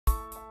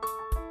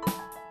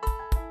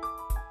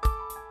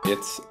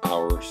It's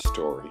Our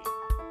Story.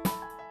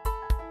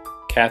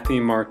 Kathy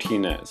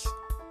Martinez,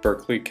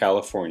 Berkeley,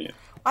 California.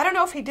 I don't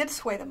know if he did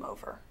sway them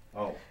over.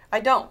 Oh.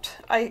 I don't.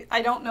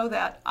 I don't know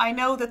that. I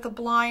know that the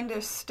blind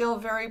is still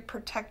very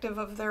protective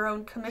of their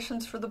own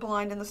commissions for the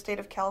blind in the state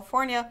of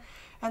California,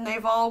 and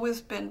they've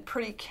always been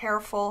pretty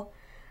careful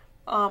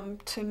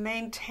to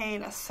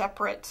maintain a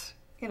separate,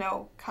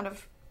 kind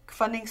of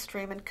funding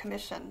stream and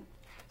commission.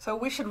 So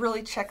we should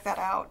really check that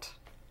out.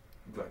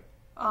 Good.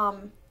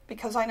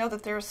 Because I know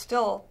that there's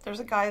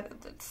a guy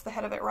that's the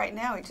head of it right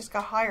now. He just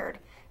got hired,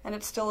 and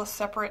it's still a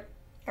separate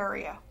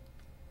area.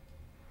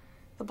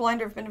 The blind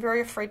have been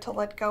very afraid to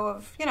let go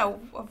of,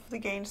 of the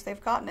gains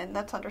they've gotten, and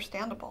that's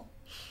understandable.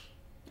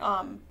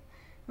 I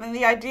mean,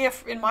 the idea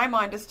in my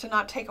mind is to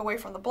not take away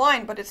from the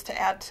blind, but it's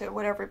to add to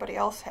what everybody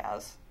else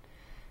has.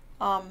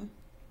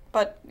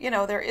 But,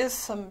 there is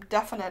some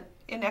definite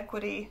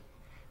inequity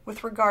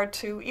with regard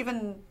to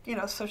even,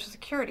 Social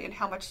Security and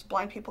how much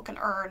blind people can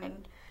earn,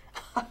 and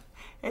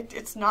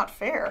it's not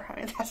fair. I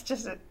mean,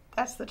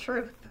 that's the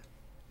truth.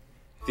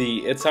 The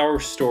It's Our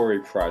Story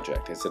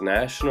project is a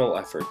national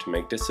effort to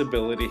make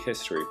disability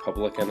history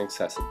public and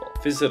accessible.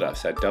 Visit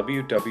us at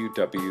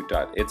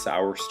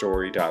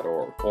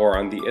www.itsourstory.org or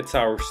on the It's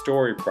Our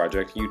Story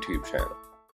project YouTube channel.